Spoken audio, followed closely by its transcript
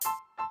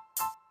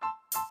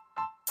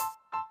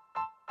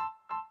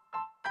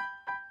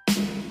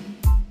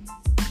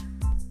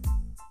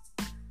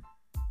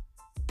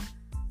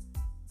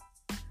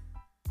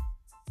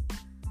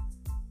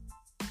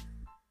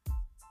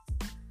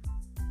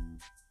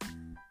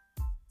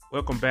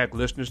Welcome back,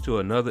 listeners, to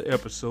another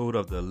episode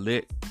of the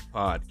Lit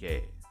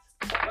Podcast.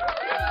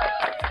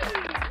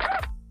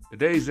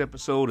 Today's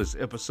episode is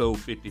episode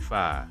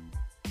 55,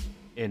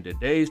 and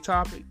today's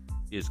topic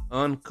is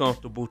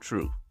uncomfortable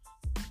truth.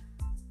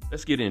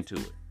 Let's get into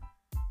it.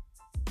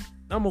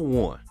 Number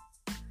one,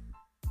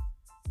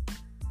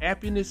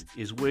 happiness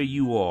is where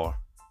you are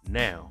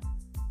now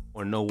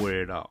or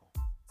nowhere at all.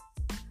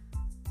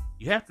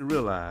 You have to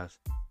realize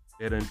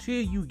that until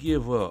you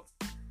give up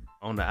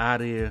on the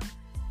idea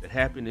that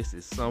happiness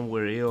is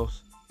somewhere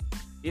else,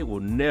 it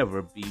will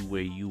never be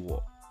where you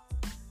are.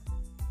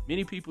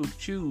 Many people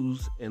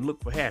choose and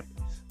look for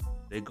happiness.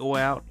 They go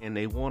out and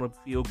they want to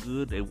feel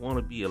good. They want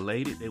to be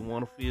elated. They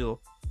want to feel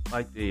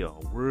like they are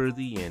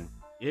worthy and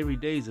every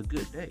day is a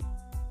good day.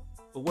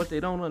 But what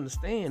they don't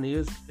understand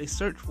is they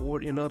search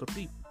for it in other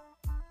people.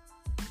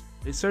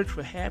 They search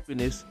for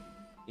happiness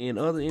in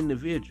other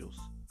individuals,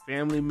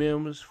 family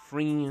members,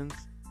 friends,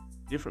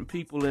 different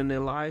people in their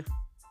life.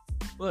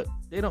 But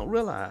they don't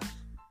realize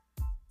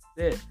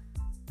that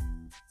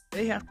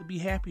they have to be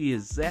happy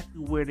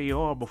exactly where they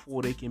are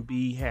before they can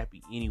be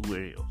happy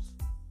anywhere else.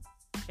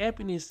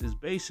 Happiness is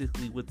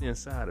basically within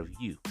inside of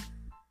you.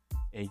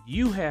 And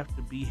you have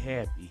to be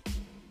happy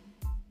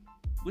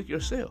with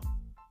yourself.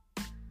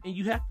 And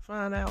you have to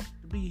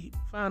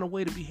find a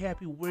way to be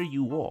happy where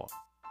you are.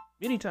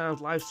 Many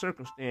times life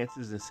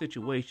circumstances and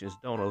situations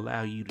don't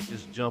allow you to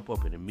just jump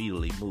up and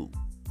immediately move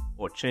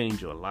or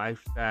change your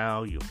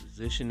lifestyle, your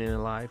position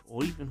in life,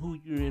 or even who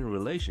you're in a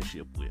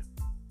relationship with.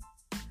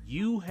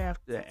 You have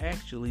to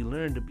actually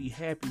learn to be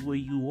happy where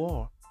you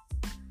are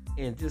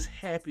and just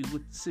happy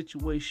with the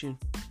situation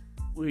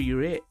where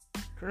you're at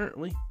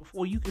currently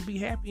before you can be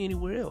happy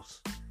anywhere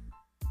else.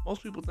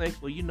 Most people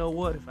think, well, you know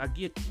what? If I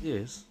get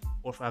this,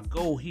 or if I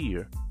go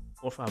here,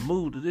 or if I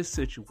move to this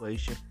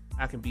situation,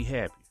 I can be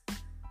happy.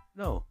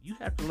 No, you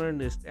have to learn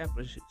to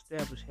establish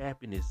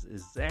happiness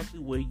exactly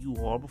where you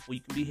are before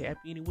you can be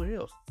happy anywhere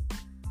else.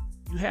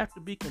 You have to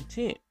be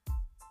content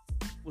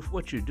with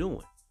what you're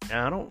doing.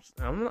 Now,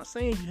 I'm not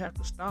saying you have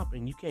to stop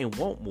and you can't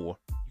want more.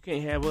 You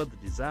can't have other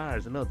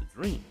desires and other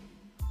dreams.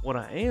 What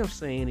I am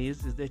saying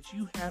is that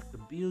you have to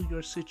build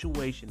your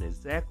situation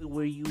exactly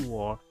where you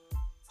are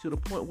to the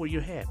point where you're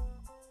happy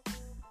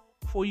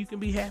before you can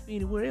be happy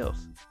anywhere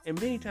else.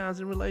 And many times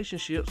in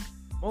relationships,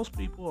 most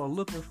people are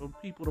looking for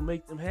people to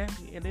make them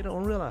happy, and they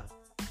don't realize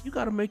you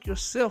got to make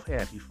yourself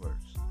happy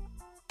first.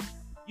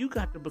 You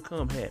got to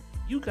become happy.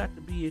 You got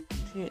to be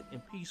content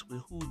and peace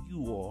with who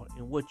you are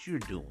and what you're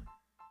doing.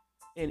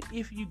 And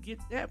if you get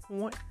that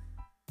point,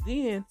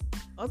 then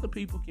other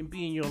people can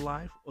be in your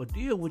life or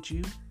deal with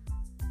you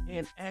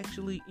and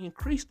actually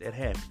increase that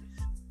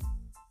happiness.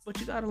 But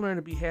you got to learn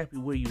to be happy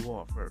where you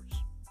are first.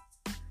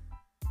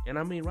 And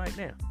I mean right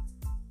now.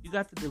 You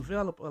got to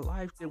develop a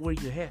life where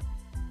you're happy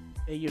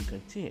and you're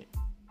content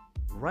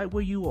right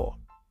where you are.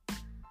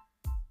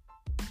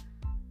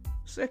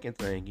 Second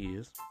thing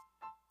is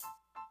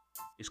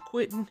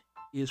quitting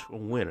is for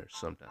winners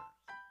sometimes.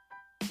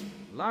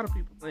 A lot of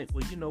people think,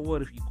 well, you know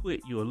what? If you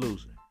quit, you're a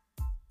loser.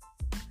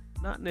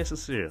 Not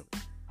necessarily.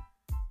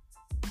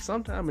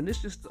 Sometimes, and this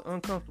is just the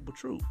uncomfortable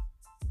truth,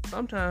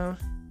 sometimes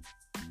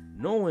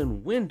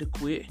knowing when to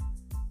quit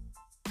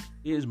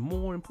is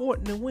more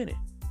important than winning.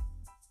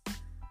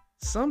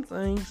 Some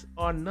things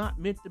are not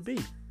meant to be.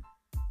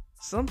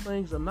 Some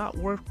things are not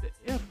worth the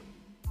effort.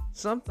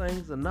 Some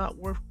things are not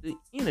worth the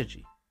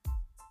energy.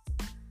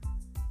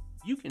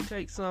 You can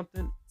take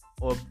something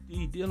or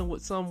be dealing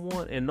with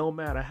someone, and no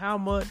matter how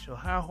much or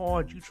how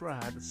hard you try,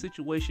 the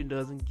situation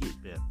doesn't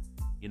get better.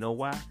 You know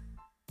why?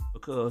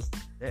 Because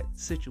that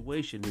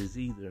situation is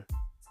either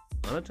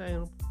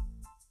unattainable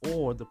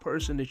or the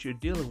person that you're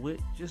dealing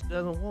with just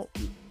doesn't want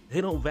to.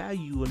 They don't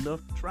value you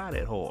enough to try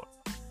that hard.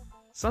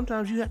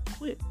 Sometimes you have to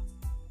quit.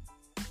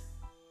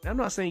 Now, I'm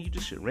not saying you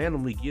just should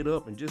randomly get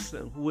up and just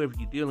whoever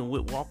you're dealing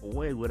with walk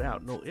away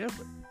without no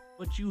effort.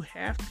 But you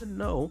have to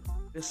know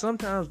that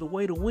sometimes the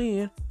way to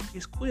win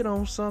is quit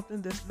on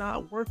something that's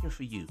not working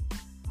for you.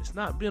 It's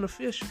not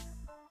beneficial.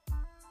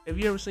 Have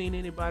you ever seen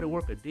anybody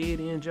work a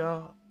dead-end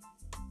job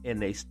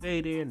and they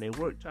stay there and they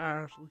work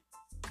tirelessly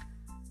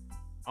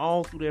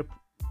all through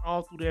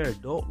their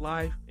adult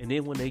life, and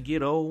then when they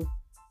get old,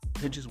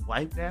 they're just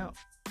wiped out?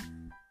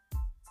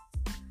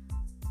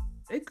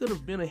 They could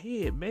have been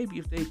ahead maybe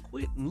if they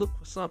quit and looked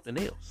for something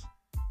else.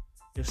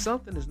 If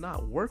something is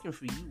not working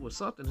for you, or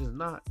something is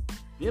not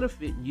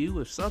benefiting you,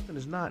 if something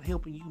is not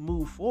helping you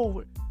move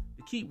forward,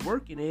 to keep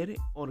working at it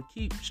or to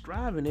keep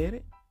striving at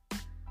it,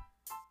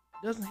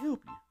 doesn't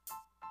help you.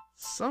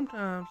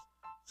 Sometimes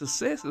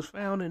success is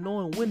found in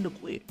knowing when to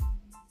quit.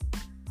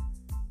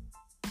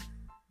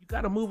 You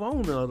got to move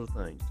on to other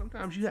things.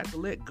 Sometimes you have to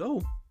let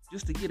go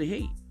just to get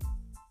ahead.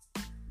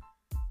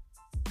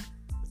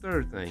 The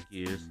third thing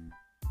is,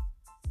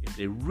 if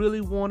they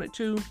really wanted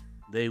to,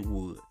 they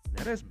would.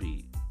 Now that's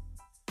big,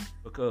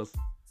 because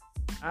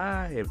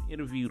I have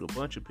interviewed a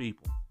bunch of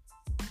people,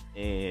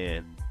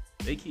 and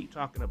they keep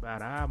talking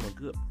about I'm a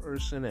good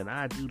person and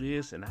I do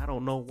this, and I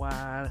don't know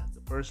why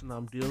the person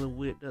I'm dealing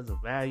with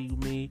doesn't value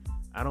me,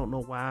 I don't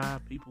know why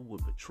people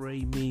would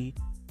betray me.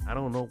 I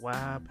don't know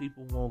why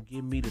people won't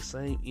give me the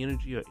same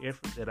energy or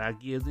effort that I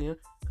give them,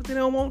 because they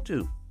don't want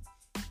to.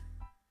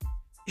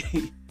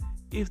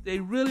 If they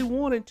really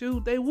wanted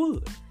to, they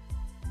would.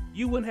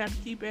 You wouldn't have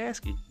to keep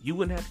asking. You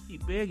wouldn't have to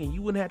keep begging.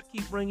 You wouldn't have to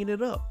keep bringing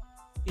it up.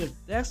 If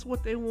that's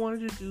what they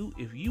wanted to do,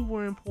 if you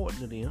were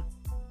important to them,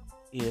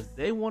 if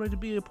they wanted to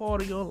be a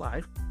part of your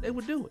life, they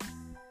would do it.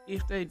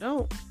 If they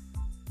don't,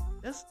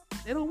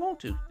 they don't want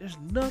to. There's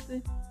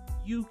nothing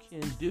you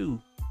can do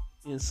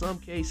in some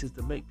cases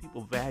to make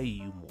people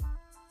value you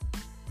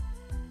more.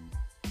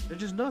 There's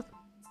just nothing.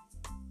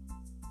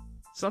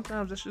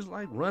 Sometimes it's just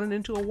like running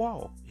into a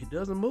wall. It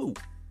doesn't move.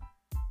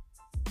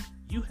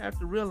 You have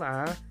to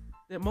realize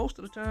that most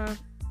of the time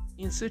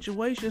in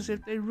situations,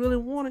 if they really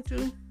wanted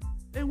to,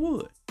 they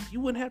would.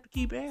 You wouldn't have to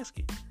keep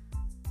asking.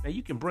 Now,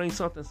 you can bring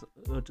something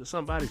to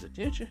somebody's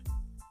attention,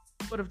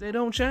 but if they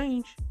don't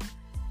change,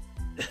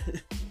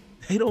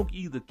 they don't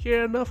either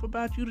care enough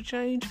about you to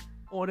change,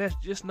 or that's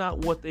just not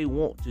what they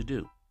want to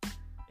do.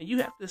 And you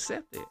have to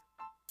accept that.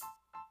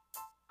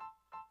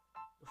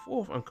 The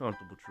fourth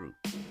uncomfortable truth: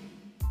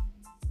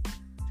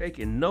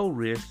 taking no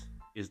risk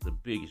is the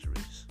biggest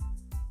risk.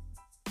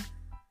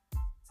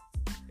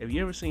 Have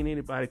you ever seen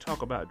anybody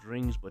talk about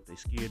dreams, but they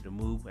scared to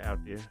move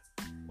out there,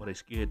 or they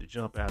scared to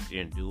jump out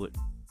there and do it,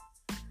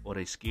 or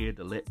they scared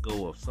to let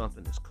go of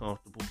something that's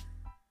comfortable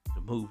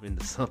to move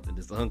into something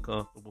that's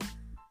uncomfortable,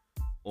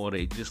 or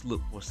they just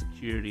look for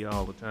security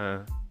all the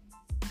time?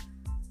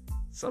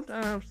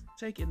 Sometimes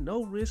taking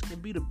no risk can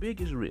be the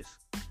biggest risk,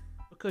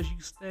 because you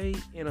stay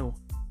in a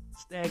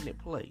stagnant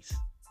place.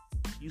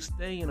 You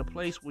stay in a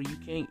place where you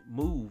can't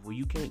move, where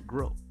you can't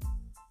grow.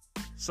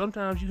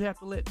 Sometimes you have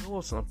to let go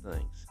of some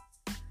things.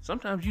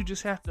 Sometimes you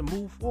just have to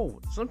move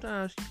forward.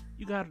 Sometimes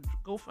you got to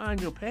go find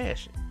your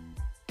passion.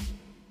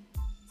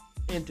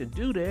 And to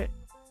do that,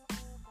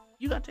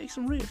 you got to take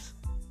some risks.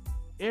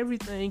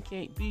 Everything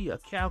can't be a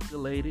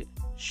calculated,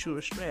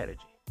 sure strategy.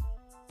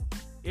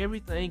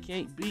 Everything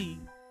can't be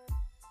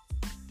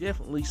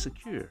definitely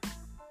secure.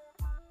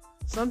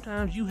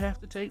 Sometimes you have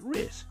to take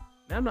risks.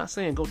 Now, I'm not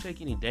saying go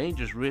take any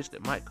dangerous risks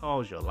that might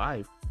cause your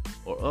life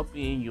or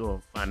upend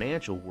your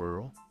financial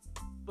world,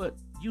 but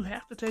you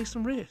have to take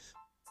some risks.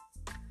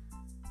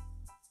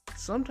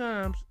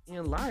 Sometimes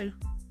in life,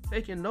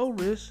 taking no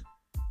risk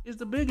is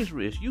the biggest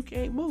risk. You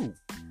can't move.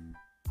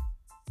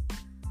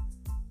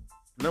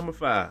 Number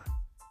 5,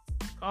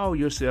 call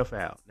yourself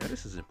out. Now,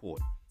 this is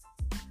important.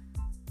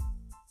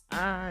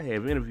 I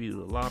have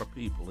interviewed a lot of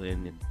people,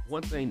 and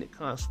one thing that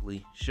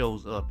constantly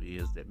shows up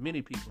is that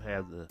many people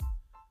have the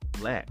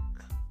lack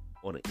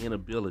or the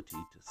inability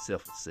to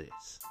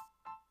self-assess.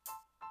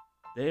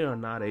 They are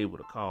not able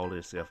to call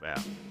themselves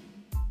out.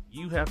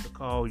 You have to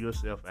call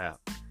yourself out.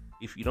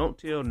 If you don't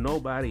tell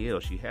nobody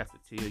else, you have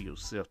to tell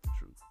yourself the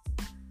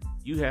truth.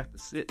 You have to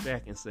sit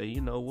back and say,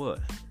 you know what?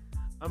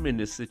 I'm in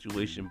this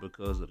situation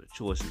because of the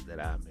choices that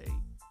I made.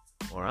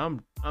 Or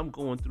I'm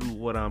going through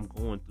what I'm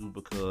going through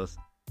because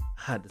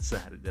I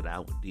decided that I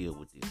would deal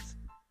with this.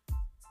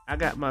 I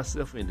got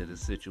myself into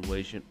this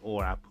situation,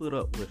 or I put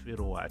up with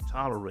it, or I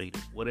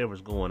tolerated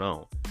whatever's going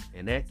on.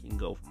 And that can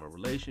go from a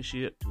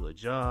relationship to a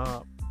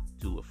job,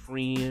 to a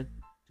friend,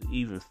 to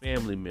even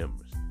family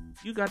members.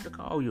 You got to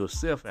call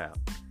yourself out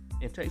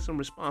and take some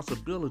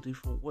responsibility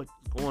for what's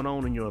going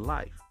on in your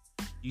life.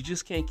 You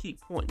just can't keep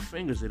pointing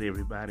fingers at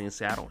everybody and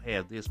say, I don't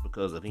have this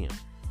because of them,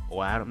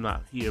 or I'm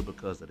not here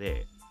because of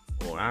that,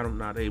 or I'm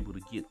not able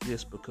to get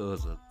this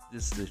because of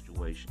this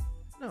situation.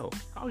 No,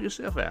 call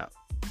yourself out.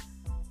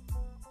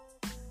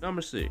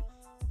 Number 6,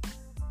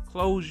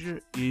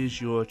 closure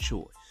is your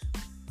choice.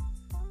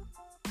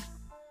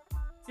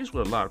 Here's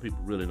what a lot of people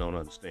really don't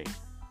understand.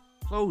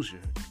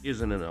 Closure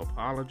isn't an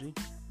apology,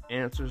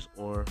 answers,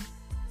 or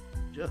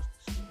justice.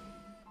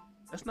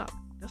 That's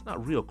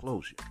not real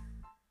closure.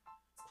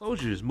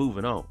 Closure is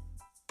moving on.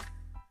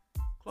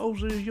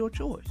 Closure is your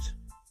choice.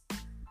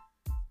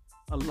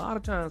 A lot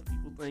of times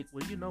people think,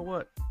 well, you know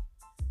what?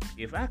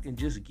 If I can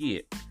just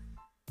get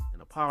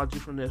an apology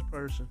from this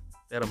person,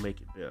 that'll make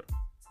it better.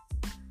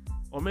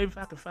 Or maybe if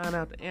I can find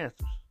out the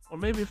answers. Or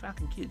maybe if I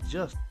can get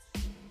justice.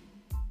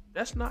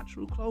 That's not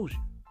true closure.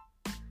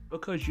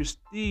 Because you're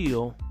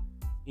still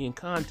in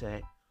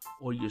contact,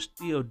 or you're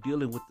still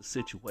dealing with the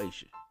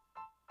situation.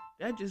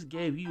 That just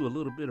gave you a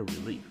little bit of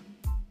relief.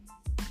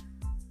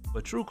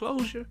 But true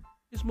closure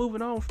is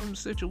moving on from the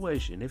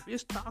situation. If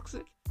it's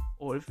toxic,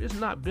 or if it's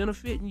not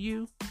benefiting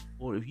you,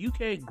 or if you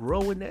can't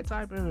grow in that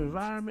type of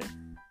environment,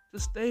 to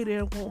stay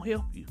there won't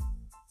help you.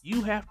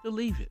 You have to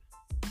leave it.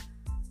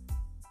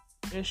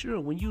 And sure,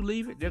 when you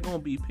leave it, there are going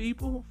to be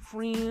people,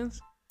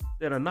 friends,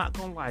 that are not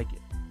going to like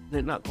it.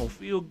 They're not going to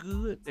feel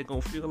good. They're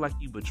going to feel like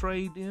you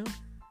betrayed them.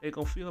 They're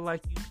going to feel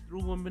like you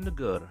threw them in the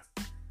gutter.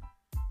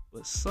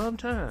 But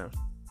sometimes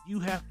you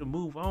have to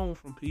move on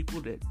from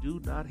people that do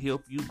not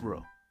help you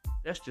grow.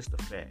 That's just a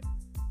fact.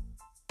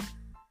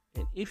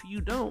 And if you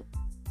don't,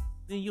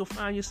 then you'll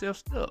find yourself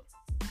stuck.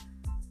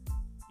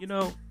 You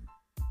know,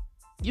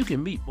 you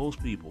can meet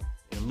most people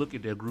and look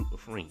at their group of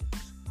friends,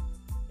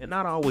 and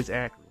not always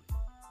accurately.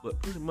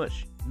 but pretty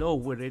much know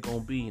where they're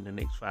going to be in the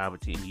next 5 or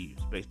 10 years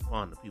based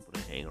upon the people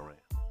that hang around.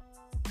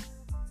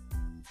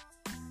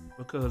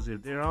 Because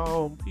if they're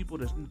all people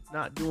that's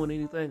not doing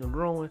anything or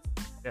growing,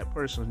 that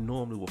person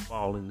normally will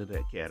fall into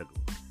that category.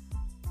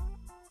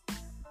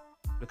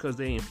 Because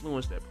they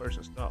influence that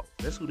person's thoughts.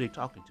 That's who they're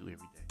talking to every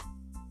day.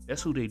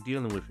 That's who they're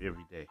dealing with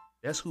every day.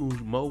 That's who's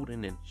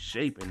molding and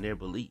shaping their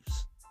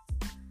beliefs.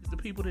 It's the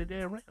people that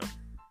they're around.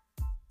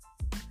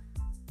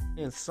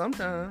 And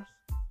sometimes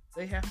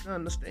they have to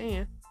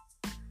understand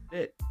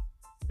that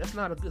that's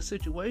not a good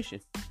situation.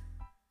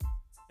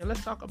 And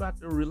let's talk about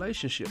the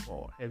relationship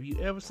part. Have you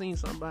ever seen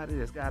somebody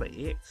that's got an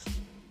ex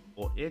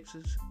or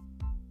exes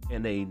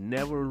and they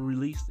never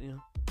release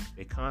them?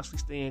 They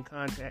constantly stay in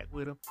contact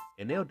with them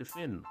and they'll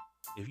defend them.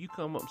 If you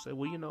come up and say,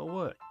 well, you know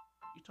what?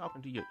 You're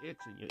talking to your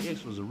ex and your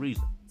ex was a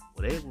reason.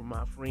 Well, they were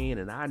my friend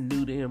and I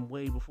knew them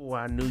way before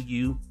I knew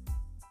you.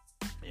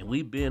 And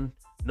we've been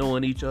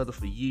knowing each other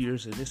for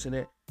years and this and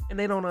that. And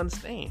they don't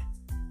understand.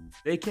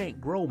 They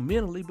can't grow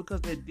mentally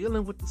because they're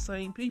dealing with the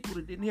same people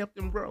that didn't help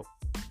them grow.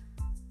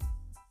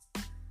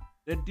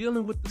 They're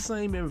dealing with the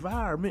same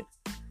environment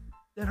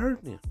that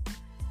hurt them.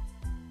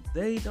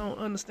 They don't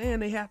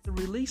understand they have to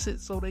release it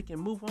so they can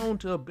move on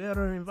to a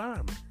better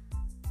environment.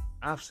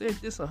 I've said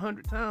this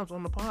 100 times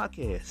on the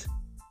podcast.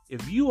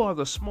 If you are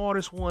the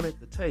smartest one at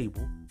the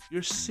table,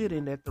 you're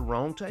sitting at the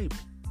wrong table.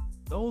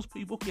 Those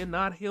people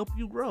cannot help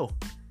you grow.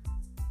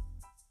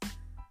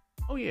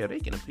 Oh yeah, they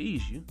can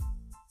appease you.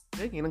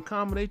 They can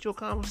accommodate your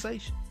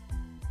conversation.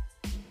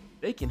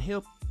 They can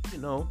help,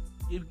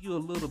 give you a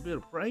little bit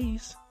of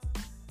praise,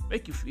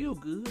 make you feel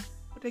good,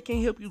 but they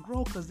can't help you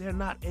grow because they're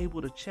not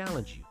able to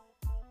challenge you.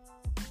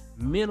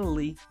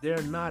 Mentally,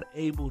 they're not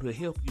able to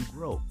help you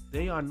grow.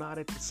 They are not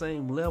at the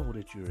same level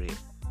that you're at.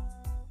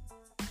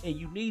 And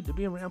you need to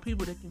be around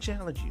people that can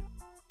challenge you.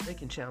 They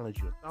can challenge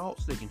your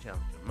thoughts. They can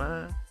challenge your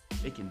mind.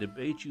 They can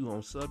debate you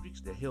on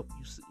subjects that help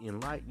you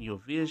enlighten your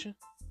vision.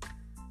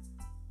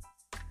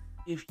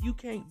 If you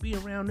can't be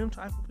around them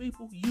type of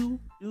people, you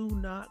do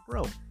not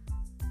grow.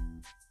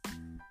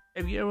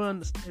 Have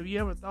you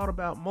ever thought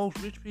about most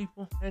rich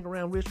people hang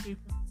around rich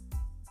people?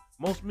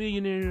 Most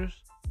millionaires,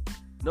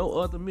 no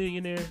other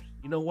millionaires.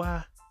 You know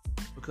why?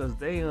 Because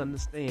they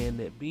understand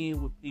that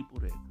being with people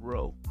that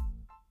grow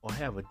or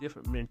have a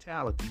different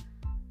mentality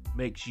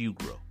makes you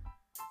grow.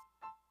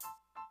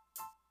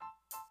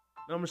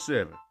 Number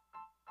 7.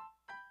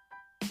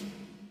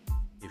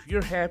 If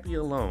you're happy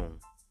alone,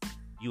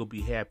 you'll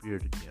be happier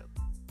together.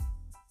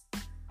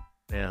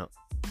 Now,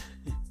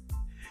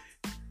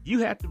 you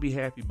have to be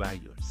happy by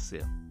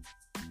yourself.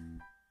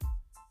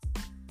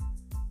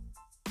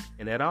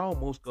 And that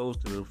almost goes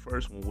to the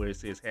first one where it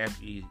says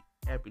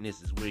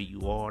happiness is where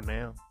you are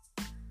now.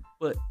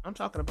 But I'm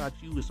talking about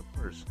you as a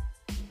person.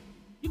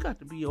 You got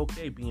to be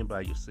okay being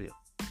by yourself.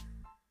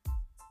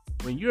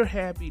 When you're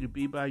happy to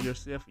be by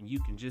yourself and you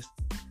can just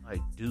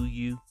do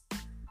you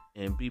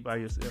and be by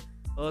yourself,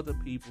 other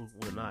people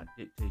will not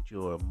dictate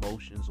your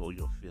emotions or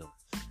your feelings.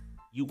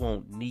 You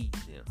won't need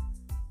them.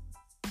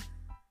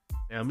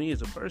 Now, me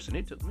as a person,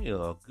 it took me a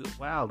good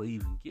while to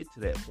even get to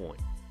that point.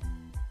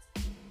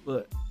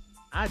 But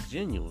I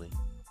genuinely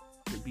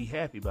could be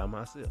happy by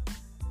myself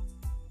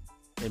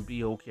and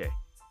be okay.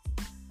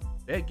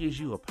 That gives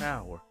you a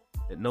power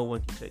that no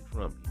one can take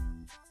from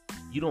you.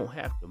 You don't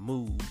have to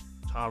move,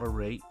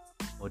 tolerate,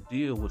 or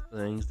deal with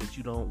things that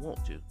you don't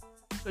want to.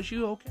 Because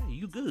you're okay.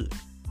 You're good.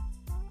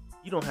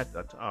 You don't have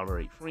to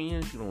tolerate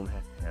friends. You don't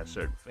have to have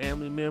certain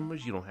family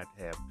members. You don't have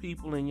to have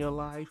people in your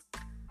life.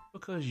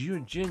 Because you're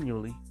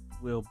genuinely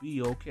will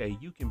be okay.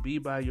 You can be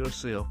by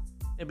yourself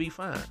and be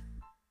fine.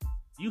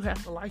 You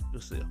have to like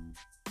yourself.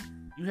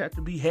 You have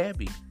to be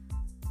happy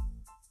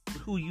with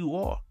who you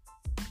are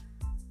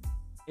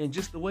and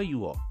just the way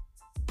you are.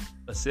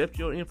 Accept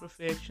your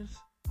imperfections,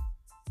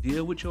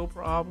 deal with your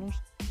problems,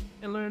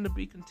 and learn to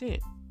be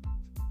content.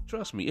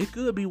 Trust me, it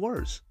could be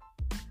worse.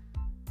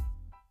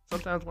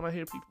 Sometimes when I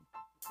hear people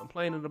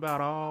complaining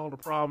about all the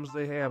problems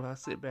they have, I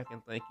sit back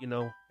and think,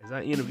 as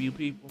I interview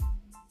people,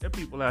 there are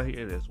people out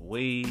here that's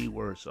way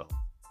worse off.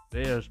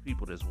 There's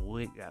people that's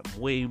got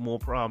way more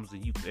problems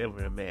than you could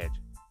ever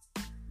imagine.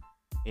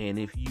 And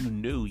if you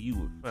knew, you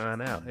would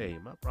find out, hey,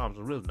 my problems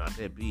are really not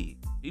that big.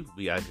 People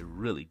be out here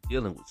really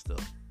dealing with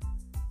stuff.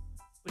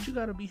 But you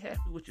got to be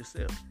happy with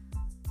yourself.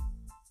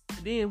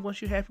 And then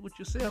once you're happy with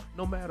yourself,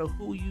 no matter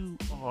who you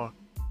are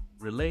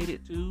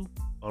related to,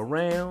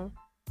 around,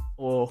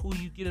 or who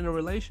you get in a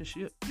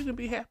relationship, you can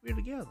be happier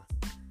together.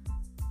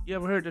 You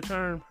ever heard the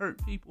term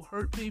hurt people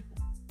hurt people?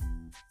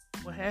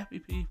 Well, happy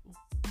people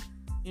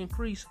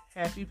increase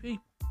happy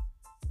people.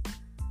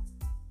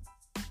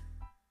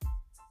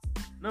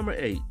 Number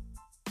 8,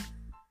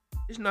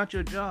 it's not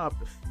your job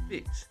to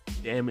fix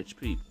damaged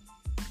people.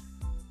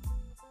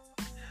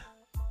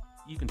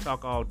 You can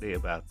talk all day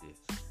about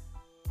this.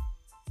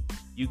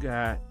 You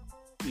got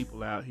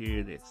people out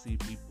here that see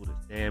people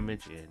that's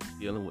damaged and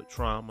dealing with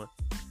trauma,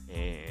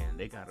 and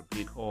they got a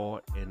big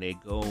heart, and they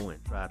go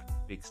and try to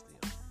fix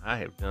them. I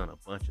have done a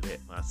bunch of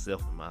that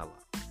myself in my life.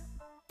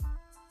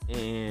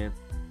 And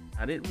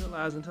I didn't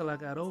realize until I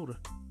got older.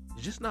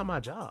 It's just not my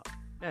job.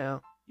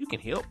 Now, you can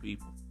help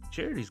people.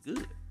 Charity's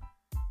good.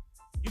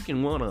 You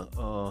can want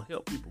to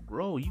help people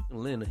grow. You can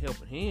lend a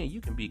helping hand.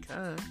 You can be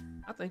kind.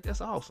 I think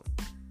that's awesome.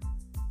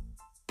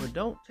 But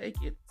don't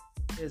take it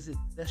as if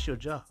that's your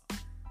job.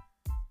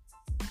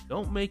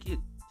 Don't make it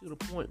to the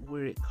point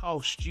where it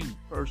costs you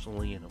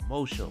personally and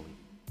emotionally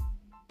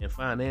and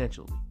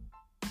financially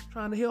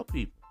trying to help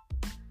people.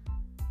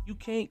 You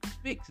can't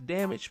fix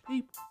damaged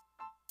people.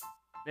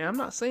 Now, I'm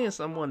not saying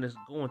someone that's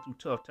going through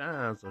tough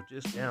times or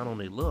just down on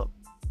their luck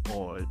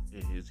or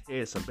has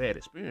had some bad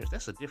experience.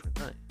 That's a different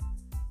thing.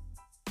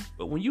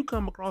 But when you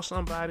come across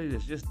somebody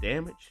that's just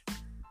damaged,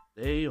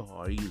 they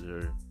are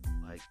either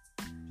like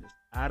just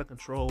out of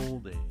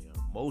control, they're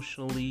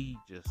emotionally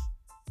just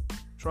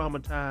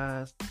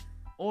traumatized,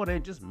 or they're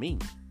just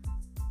mean.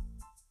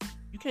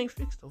 You can't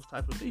fix those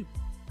type of people.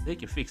 They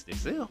can fix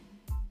themselves.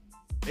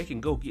 They can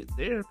go get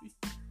therapy.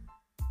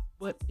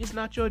 But it's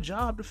not your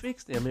job to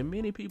fix them, and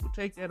many people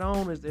take that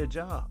on as their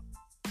job.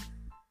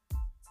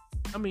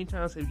 How many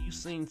times have you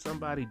seen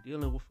somebody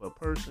dealing with a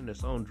person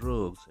that's on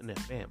drugs in their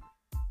family,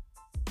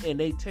 and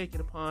they take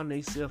it upon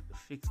themselves to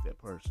fix that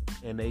person,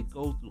 and they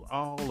go through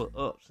all the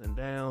ups and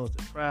downs,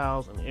 the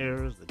trials and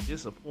errors, the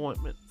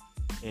disappointment,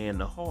 and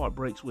the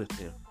heartbreaks with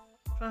them,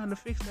 trying to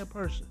fix that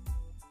person,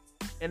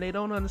 and they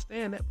don't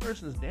understand that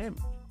person's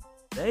damaged.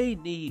 They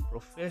need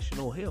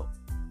professional help.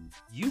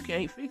 You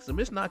can't fix them.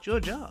 It's not your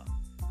job.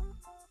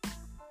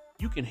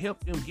 You can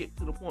help them get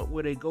to the point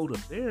where they go to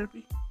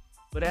therapy,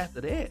 but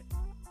after that,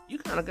 you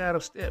kind of got to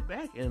step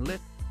back and let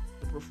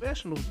the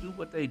professionals do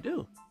what they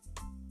do.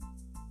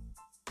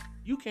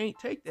 You can't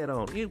take that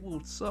on. It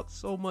will suck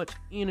so much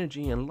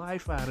energy and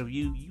life out of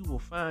you. You will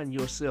find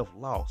yourself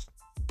lost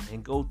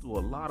and go through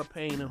a lot of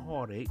pain and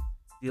heartache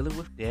dealing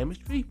with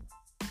damaged people.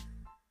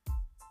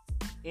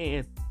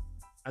 And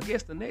I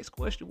guess the next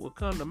question will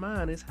come to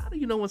mind is, how do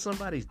you know when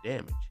somebody's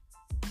damaged?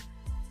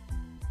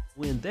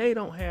 When they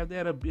don't have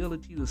that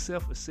ability to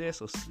self-assess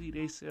or see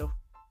themselves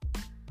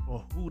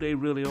or who they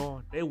really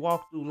are. They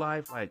walk through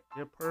life like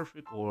they're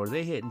perfect or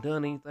they hadn't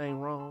done anything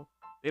wrong.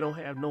 They don't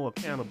have no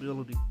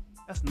accountability.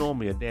 That's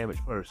normally a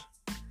damaged person.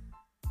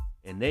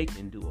 And they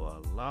can do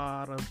a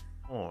lot of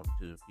harm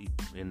to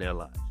people in their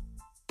lives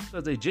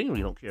because they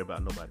genuinely don't care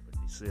about nobody but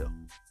themselves.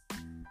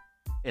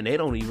 And they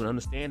don't even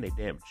understand they're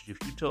damaged. If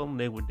you told them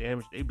they were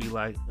damaged, they'd be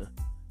like, no,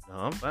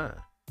 I'm fine.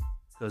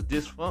 Because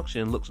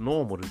dysfunction looks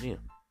normal to them.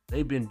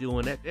 They've been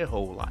doing that their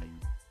whole life.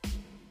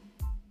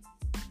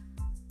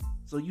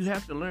 So you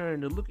have to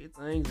learn to look at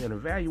things and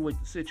evaluate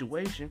the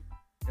situation.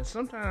 And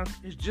sometimes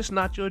it's just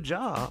not your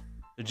job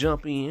to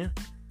jump in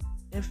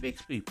and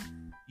fix people.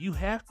 You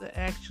have to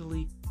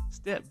actually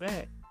step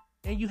back.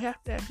 And you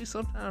have to actually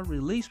sometimes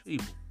release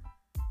people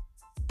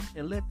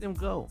and let them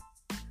go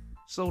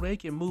so they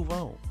can move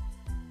on.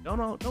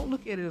 Don't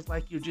look at it as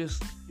like you're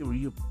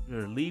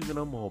leaving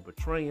them or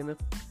betraying them.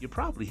 You're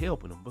probably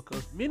helping them,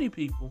 because many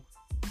people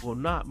will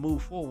not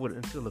move forward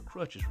until the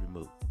crutch is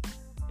removed.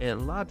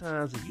 And a lot of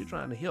times, if you're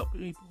trying to help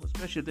people,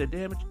 especially if they're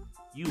damaged,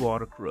 you are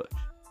the crutch.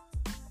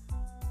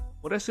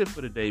 Well, that's it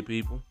for today,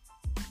 people.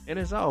 And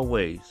as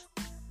always,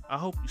 I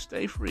hope you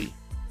stay free,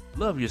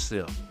 love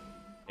yourself,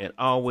 and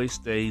always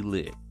stay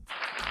lit.